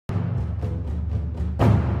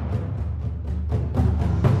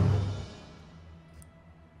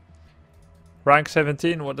Rank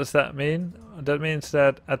 17, what does that mean? That means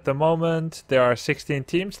that at the moment there are 16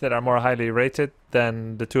 teams that are more highly rated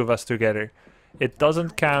than the two of us together. It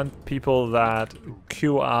doesn't count people that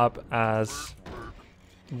queue up as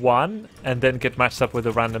one and then get matched up with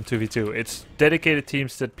a random 2v2. It's dedicated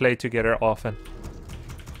teams that play together often.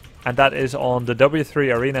 And that is on the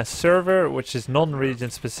W3 Arena server, which is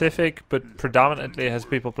non-region specific, but predominantly has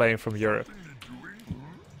people playing from Europe.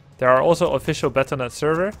 There are also official Battle.net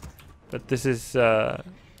server, but this is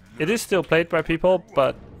it is still played by people,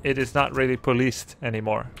 but it is not really policed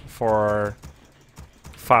anymore for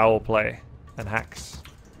foul play and hacks.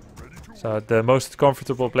 So the most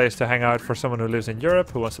comfortable place to hang out for someone who lives in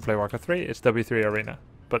Europe who wants to play Warcraft 3 is W3 Arena.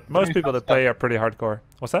 But most people that play are pretty hardcore.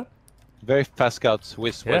 What's that? Very fast scouts.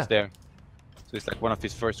 Wiz was there. So it's like one of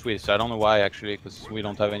his first Wiz. So I don't know why actually, because we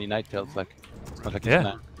don't have any night tails. Like, it's not like it's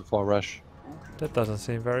night before rush. That doesn't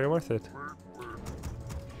seem very worth it.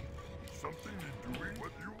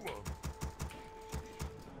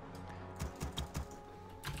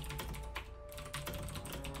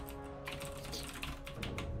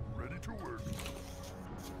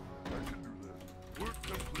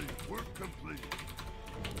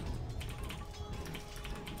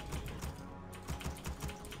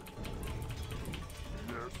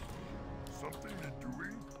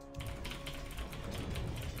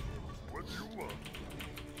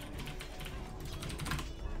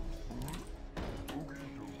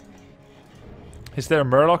 Is there a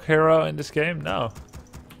Murloc hero in this game? No.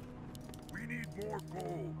 We need more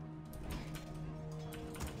gold.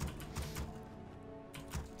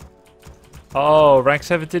 Oh, rank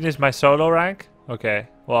 17 is my solo rank? Okay,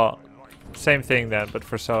 well, same thing then, but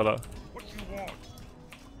for solo. What you want?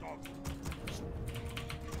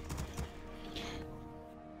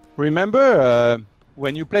 Remember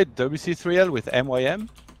when you played WC3L with MYM?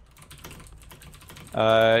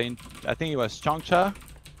 I think it was Changcha.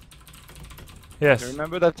 Yes. You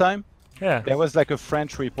remember that time? Yeah. There was like a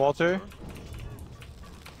French reporter,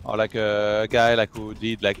 or like a guy like who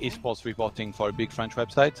did like esports reporting for a big French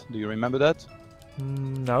website. Do you remember that?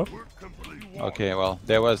 No. Okay, well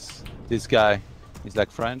there was this guy. He's like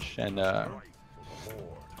French, and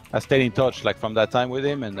I stayed in touch like from that time with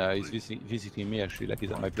him, and he's visiting me actually. Like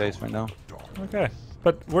he's at my place right now. Okay.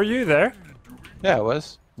 But were you there? Yeah, I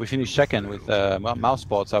was. We finished second with mouse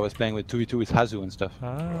sports. I was playing with 2v2 with Hazu and stuff.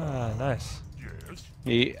 Ah, nice.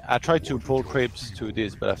 I tried to pull creeps to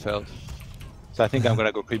this, but I failed. So I think I'm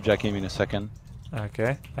gonna go creep jack him in a second.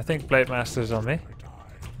 Okay. I think Blade Master's on me.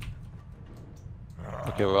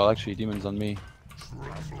 Okay, well actually Demon's on me.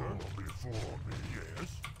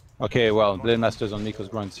 Okay, well Blade Master's on me because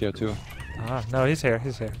Grunt's here too. Ah, no, he's here,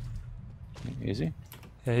 he's here. Is he?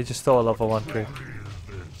 Yeah, he just stole a level 1 creep.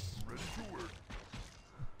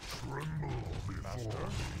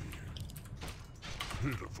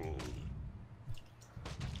 Pitiful.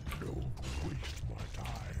 Don't waste my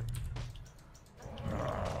time.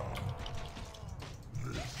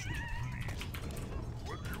 This will please me.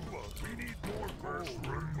 What do you want? We need more gold.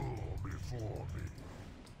 Tremble before me.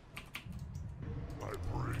 I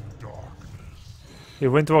bring darkness. He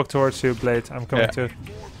windwalk towards you, Blade. I'm coming too.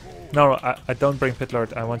 No, I don't bring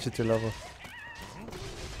Pitlord. I want you to level.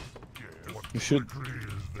 You should.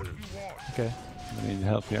 Okay. I need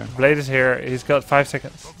help here. Blade is here. He's got 5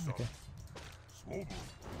 seconds. Okay.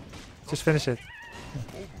 Just finish it.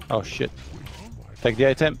 Oh shit. Take the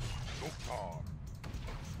item.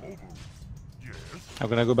 I'm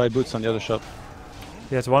gonna go buy boots on the other shop.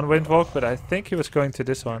 He has 1 windwalk, but I think he was going to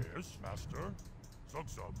this one. Yes, master.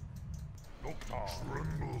 Sub. No talk.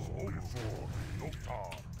 Tremble before me. No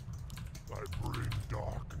talk. I bring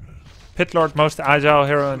darkness. Pitlord, most agile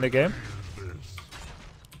hero in the game.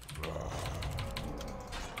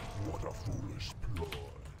 What a foolish ploy.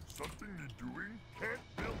 Something you're doing can't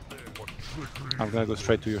build there. What trickery? I'm gonna go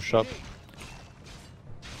straight to your shop.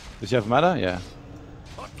 Does he have mana? Yeah.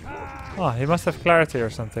 Oh, he must have clarity or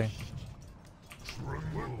something.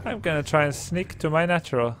 I'm gonna try and sneak to my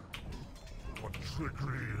natural. What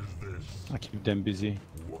trickery is this? I keep them busy.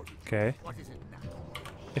 Okay.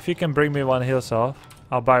 If you can bring me 1 heal salve,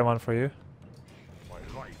 I'll buy 1 for you. My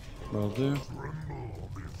life. Will do. Tremble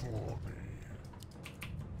before me.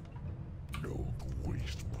 Don't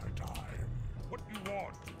waste my time. What do you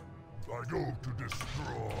want? I go to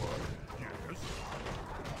destroy. Yes.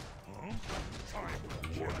 Huh? Time.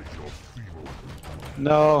 What is your feeble?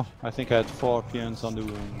 No, I think I had 4 peons on the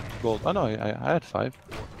gold. Oh no, I had 5.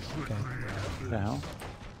 Okay. The hell?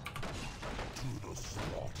 To the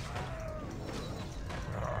slaughter.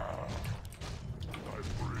 I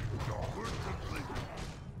bring darkness.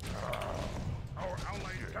 Our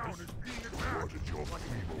ally in town is being attacked. What is your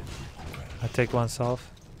feeble? I take one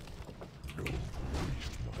self.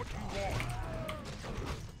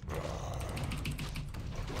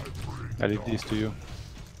 I leave these to you.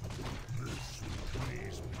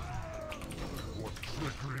 What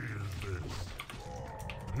trickery is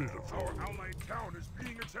this? Our allied town is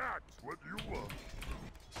being attacked. What do you want?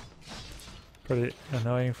 Pretty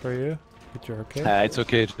annoying for you, but you're okay. It's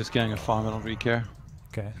okay, just getting a farm, I don't really care.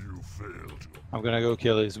 Okay. You failed. I'm gonna go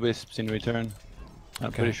kill his wisps in return. I'm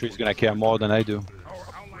Okay. pretty sure he's gonna care more than I do. Our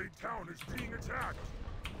allied town is being attacked.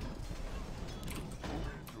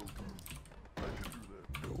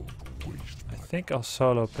 I think I'll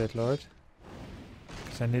solo Pitlord.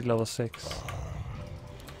 Because I need level 6.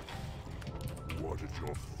 What is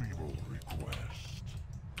your feeble request?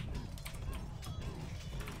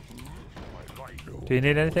 My life. Do you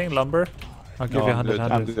need anything? Lumber? I'll give No, you I'm 100, good. I'm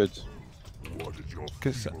 100. good. What is your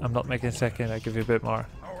Because feeble I'm not making second, I'll give you a bit more.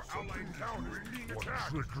 Our allied town is being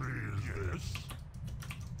attacked. What trickery is this?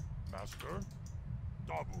 Master?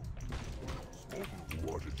 Dabu.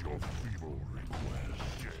 What is your feeble request?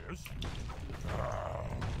 Yes? Ah.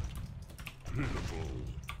 Pitiful.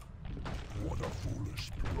 What a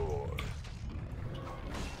foolish ploy.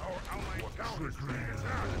 Our allied town is being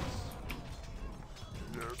attacked.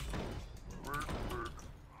 Yes. Work.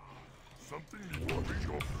 Something. What is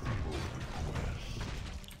your feeble request?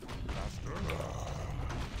 Master?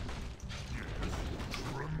 Yes.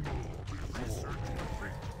 Tremble before me.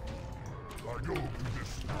 I go to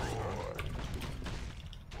destroy.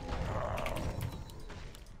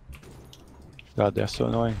 God, they're so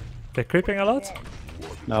annoying. They're creeping a lot?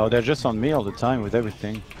 No, they're just on me all the time with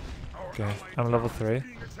everything. Okay, I'm level 3.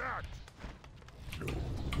 Being attacked.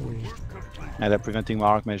 And they're preventing my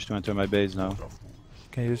Archmage to enter my base now.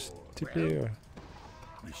 Can you use TP or?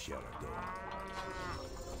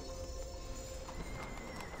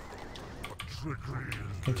 Trickery is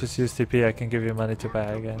You can just use TP, I can give you money to buy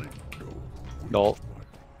again. Lol.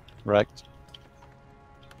 Wrecked.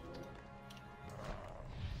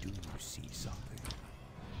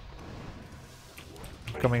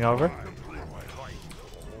 Coming over?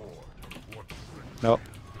 No.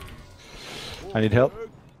 I need help.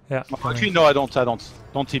 Yeah. Actually, no, I don't. Don't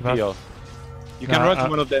TP Well, off. You can no, run to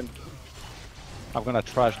one of them. I'm gonna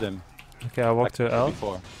trash them. Okay, I'll walk like to I did L.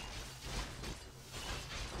 before.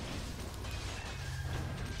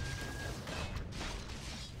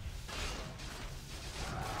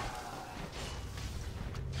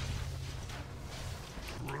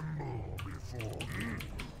 tremble before me.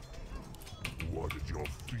 What is your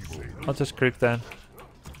feeble? I'll just creep then.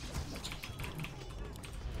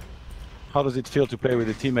 How does it feel to play with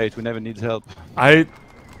a teammate who never needs help?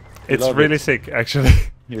 It's love really it. sick, actually.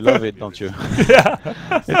 You love it, don't you? Yeah.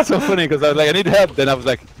 It's so funny because I was like, I need help. Then I was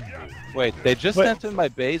like, wait, they just Wait. entered my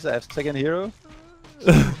base. I have second hero.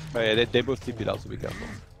 Oh, yeah, they both TP'd out, so be careful.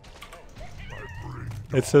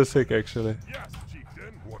 It's so sick, actually. Yes,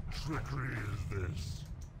 chieftain. What trickery is this?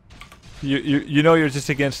 You know you're just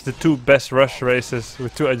against the 2 best rush races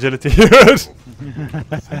with 2 agility heroes.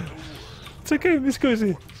 It's okay, Miss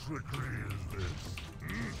Cozy. Trickery is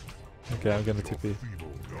this? Okay, I'm gonna TP.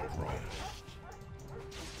 Feeble request.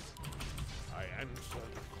 I answer.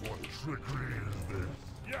 What trickery is this?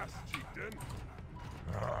 Yes, chieftain.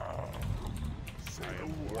 Ah. Say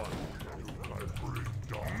what? I bring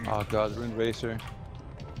dawn. Oh god, Rune Racer.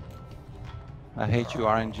 I hate you,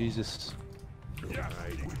 RNGesus. Yes,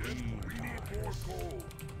 chieftain. We need more gold.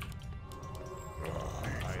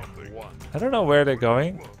 I am the one. I don't know where they're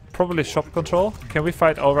going. Probably shop control. Can we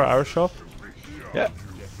fight over our shop? Yeah.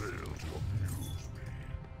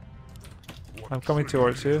 I'm coming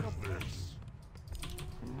towards you.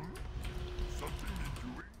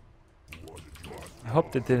 I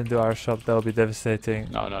hope they didn't do our shop. That'll be devastating.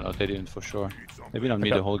 No, they didn't for sure. They've been on me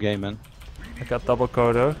Okay. the whole game, man. I got double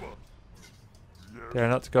Kodo. They're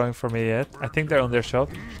not going for me yet. I think they're on their shop.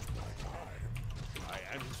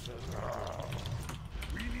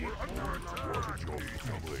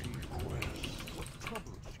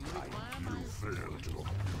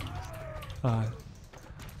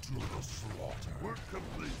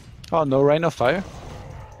 Oh, no rain of fire?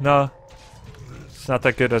 No. It's not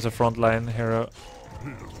that good as a frontline hero.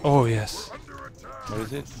 Oh, yes. What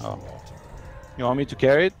is it? Oh. You want me to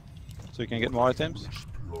carry it? So you can get more items?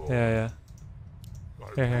 Yeah.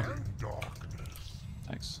 Here.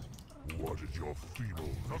 Thanks. What is your feeble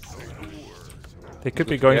They could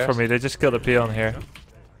be Good going guess. for me. They just killed a peon here.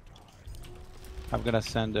 I'm gonna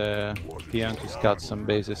send a peon to scout some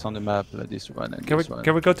bases on the map, like this one and Can this one.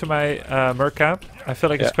 we go to my Merc camp? I feel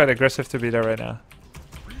like it's Yeah. quite aggressive to be there right now.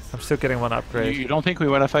 I'm still getting one You, upgrade. you don't think we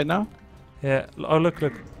wanna fight now? Yeah. Oh, look.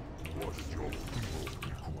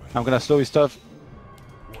 I'm gonna slow his stuff.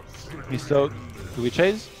 He's slow. Do we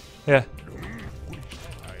chase? Yeah.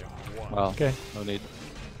 Well, Okay. no need.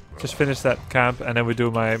 Just finish that camp and then we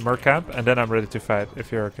do my merc camp and then I'm ready to fight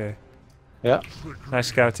if you're okay. Yeah. Nice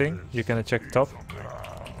scouting. You're gonna check the top.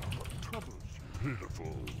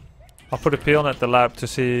 I'll put a peon at the lab to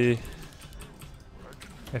see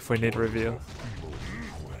if we need reveal.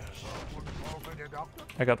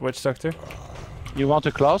 I got Witch Doctor. You want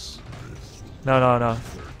a class? No, no, no.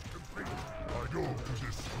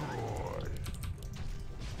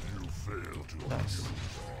 Nice.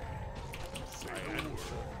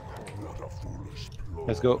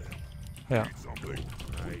 Let's go. Yeah.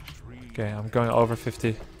 Okay, I'm going over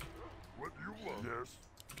 50.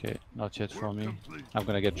 Okay, not yet for me. I'm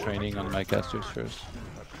gonna get training on my casters first.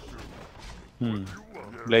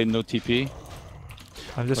 Blade no TP.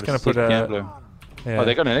 I'm just What gonna sick put a... gambler. Yeah. Oh,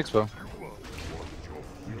 they got an expo.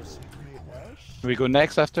 We go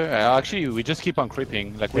next after? Actually, we just keep on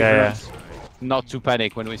creeping. Like we learned not to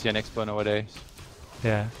panic when we see an expo nowadays.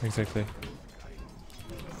 Yeah, exactly.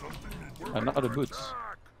 Not the boots.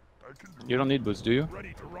 You don't need boots, do you?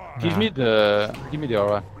 Nah. Give me the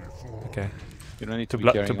aura. Okay. You don't need to be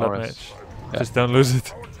To carrying blood auras. mage. Yeah. Just don't lose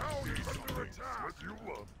it.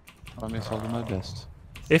 I miss I'll do my best.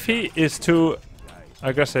 If he is too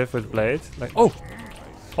aggressive with blade, like oh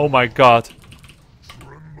my god.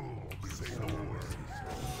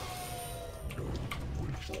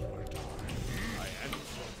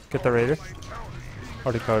 Get the raider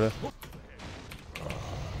or the coda.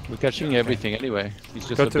 We're catching everything anyway. He's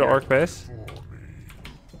just Go up to the there. orc base.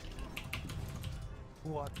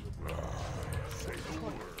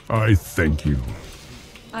 I thank you.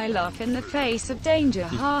 I laugh in the face of danger.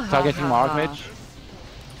 He's Ha ha targeting my ha. archmage.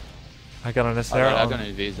 I got an Oh, SR. I'm gonna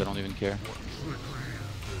invade, I don't even care.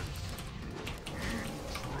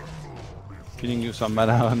 Feeding you some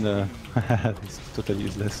mana on the... It's totally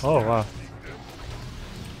useless. Oh wow.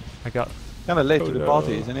 I got... Kinda late to Oh, the no.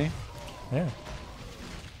 party, isn't he? Yeah.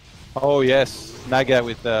 Oh yes, Naga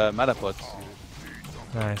with mana pots.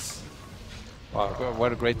 Nice. Wow,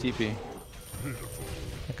 what a great TP.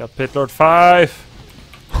 I got Pitlord 5!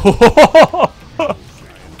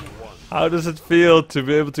 How does it feel to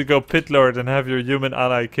be able to go Pitlord and have your human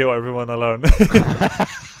ally kill everyone alone?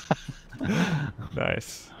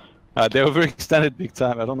 Nice. They overextended big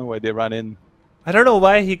time, I don't know why they ran in. I don't know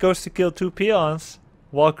why he goes to kill 2 peons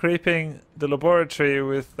while creeping the laboratory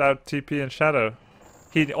without TP and shadow.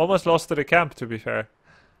 He almost lost to the camp, to be fair.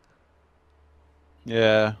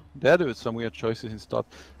 Yeah, they had some weird choices in start.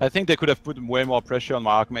 I think they could have put way more pressure on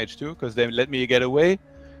my Archmage too, because they let me get away,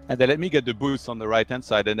 and they let me get the boost on the right hand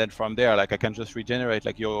side, and then from there, like I can just regenerate.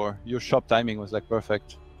 Like your shop timing was like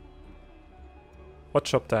perfect. What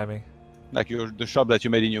shop timing? Like the shop that you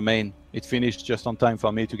made in your main, it finished just on time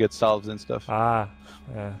for me to get salves and stuff. Ah,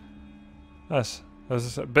 yeah. That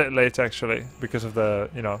was a bit late actually, because of the,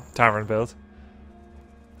 tavern build.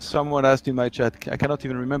 Someone asked in my chat, I cannot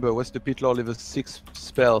even remember, what's the Pitlord level 6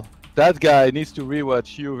 spell? That guy needs to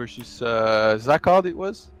rewatch you versus Sk.Zacard it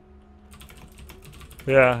was?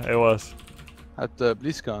 Yeah, it was. At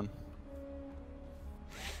Blizzcon.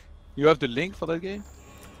 You have the link for that game?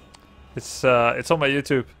 It's on my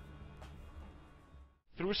YouTube.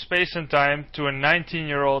 Through space and time to a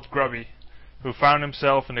 19-year-old Grubby, who found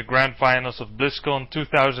himself in the grand finals of Blizzcon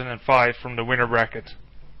 2005 from the winner bracket.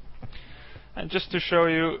 And just to show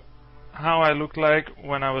you how I looked like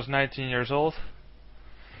when I was 19 years old,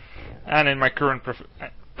 and in my current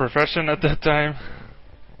profession at that time.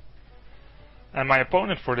 And my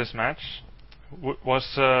opponent for this match was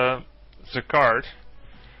Sk.Zacard,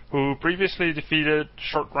 who previously defeated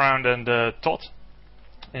Short Round and ToD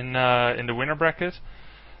in the winner bracket.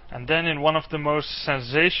 And then in one of the most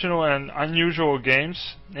sensational and unusual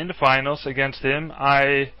games in the finals against him,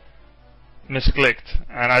 I misclicked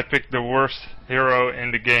and I picked the worst hero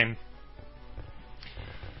in the game.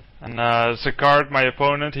 And Sk.Zacard, my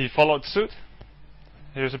opponent, he followed suit.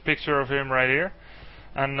 Here's a picture of him right here.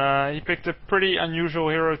 And he picked a pretty unusual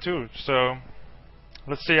hero too. So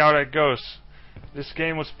let's see how that goes. This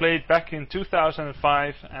game was played back in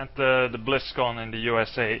 2005 at the Blizzcon in the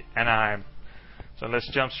USA, Anaheim. So let's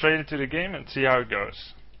jump straight into the game and see how it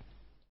goes.